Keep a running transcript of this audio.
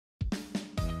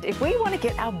If we want to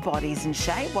get our bodies in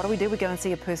shape, what do? We go and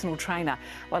see a personal trainer.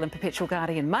 Well, in Perpetual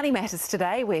Guardian Money Matters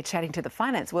today, we're chatting to the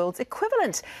finance world's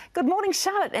equivalent. Good morning,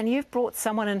 Charlotte, and you've brought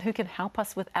someone in who can help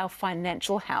us with our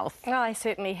financial health. Well, I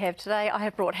certainly have. Today I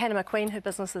have brought Hannah McQueen. Her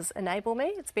business is Enable Me.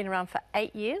 It's been around for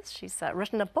 8 years. She's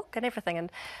written a book and everything,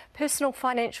 and personal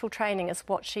financial training is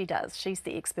what she does. She's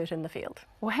the expert in the field.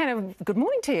 Well, Hannah, good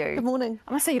morning to you. Good morning.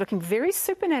 I must say, you're looking very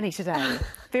super nanny today.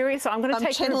 So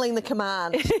I'm channeling the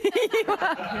command. You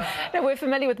are. Now, we're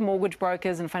familiar with mortgage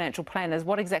brokers and financial planners.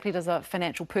 What exactly does a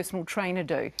financial personal trainer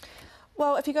do?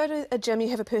 Well, if you go to a gym, you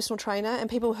have a personal trainer, and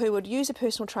people who would use a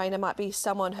personal trainer might be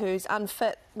someone who's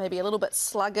unfit, maybe a little bit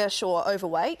sluggish or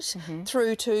overweight,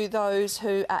 through to those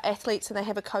who are athletes and they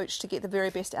have a coach to get the very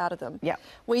best out of them. Yeah.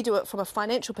 We do it from a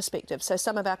financial perspective. So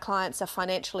some of our clients are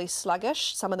financially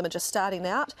sluggish, some of them are just starting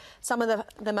out, some of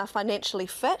them are financially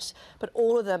fit, but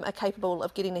all of them are capable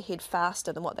of getting ahead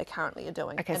faster than what they currently are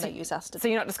doing, Okay, and they use us to do. So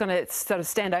you're not just going to sort of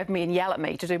stand over me and yell at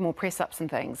me to do more press-ups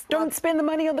and things? Don't spend the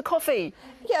money on the coffee!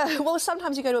 Yeah, well,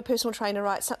 sometimes you go to a personal trainer,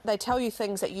 right, so they tell you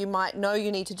things that you might know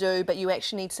you need to do, but you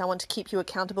actually need someone to keep you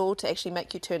accountable, to actually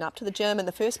make you turn up to the gym in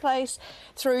the first place,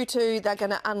 through to they're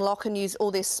going to unlock and use all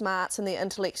their smarts and their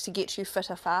intellects to get you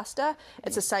fitter faster.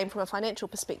 It's the same from a financial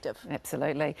perspective.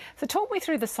 Absolutely. So talk me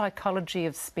through the psychology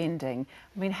of spending.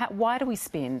 I mean, why do we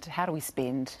spend? How do we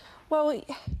spend? Well,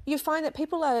 you find that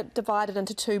people are divided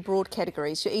into two broad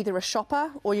categories. You're either a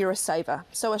shopper or you're a saver.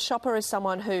 So a shopper is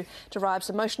someone who derives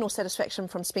emotional satisfaction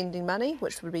from spending money,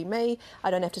 which would be me.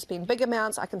 I don't have to spend big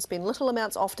amounts, I can spend little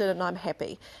amounts often and I'm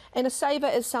happy. And a saver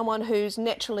is someone who's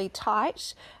naturally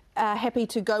tight, happy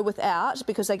to go without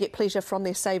because they get pleasure from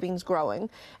their savings growing.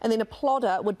 And then a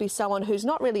plodder would be someone who's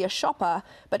not really a shopper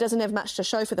but doesn't have much to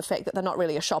show for the fact that they're not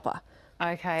really a shopper.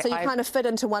 Okay. So you kind of fit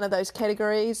into one of those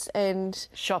categories. And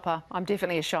shopper. I'm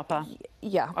definitely a shopper.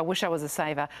 Yeah. I wish I was a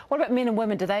saver. What about men and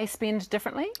women? Do they spend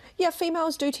differently? Yeah,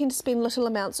 females do tend to spend little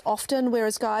amounts often,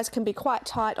 whereas guys can be quite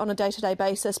tight on a day-to-day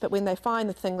basis, but when they find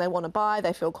the thing they want to buy,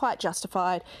 they feel quite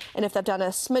justified. And if they've done a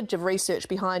smidge of research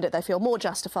behind it, they feel more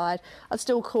justified. I'd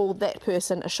still call that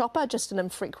person a shopper, just an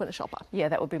infrequent shopper. Yeah,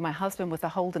 that would be my husband with a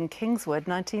Holden Kingswood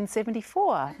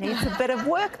 1974. Needs a bit of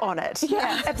work on it.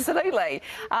 Yeah, absolutely.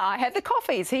 I had the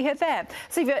coffees, he had that.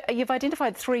 So you've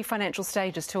identified 3 financial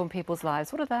stages, 2 in people's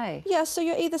lives. What are they? Yeah, so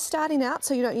you're either starting out,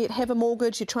 so you don't yet have a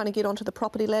mortgage, you're trying to get onto the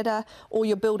property ladder, or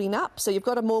you're building up, so you've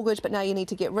got a mortgage but now you need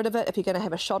to get rid of it if you're going to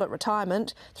have a shot at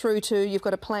retirement, through to you've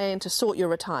got a plan to sort your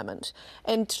retirement.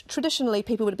 And traditionally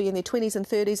people would be in their 20s and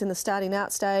 30s in the starting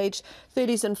out stage,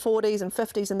 30s and 40s and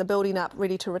 50s in the building up,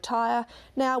 ready to retire.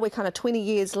 Now we're kind of 20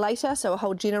 years later, so a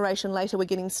whole generation later we're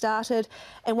getting started,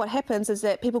 and what happens is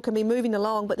that people can be moving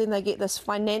along but then they get this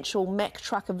financial Mack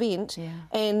truck event,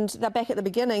 and they're back at the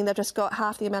beginning, they've just got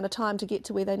half the amount of time to get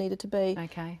to where they needed to be.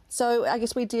 Okay. So I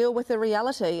guess we deal with the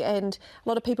reality, and a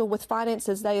lot of people with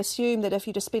finances, they assume that if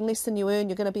you just spend less than you earn,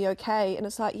 you're going to be okay, and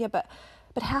it's like, yeah, but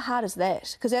how hard is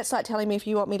that? Because that's like telling me if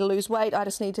you want me to lose weight, I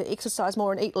just need to exercise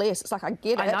more and eat less. It's like, I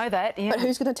get it. I know that, yeah. But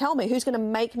who's going to tell me? Who's going to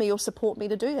make me or support me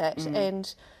to do that?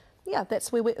 And yeah, that's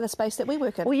the space that we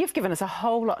work in. Well, you've given us a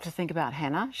whole lot to think about,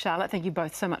 Hannah. Charlotte, thank you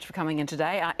both so much for coming in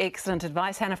today. Excellent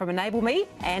advice, Hannah from Enable Me.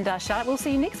 And Charlotte, we'll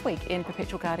see you next week in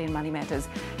Perpetual Guardian Money Matters.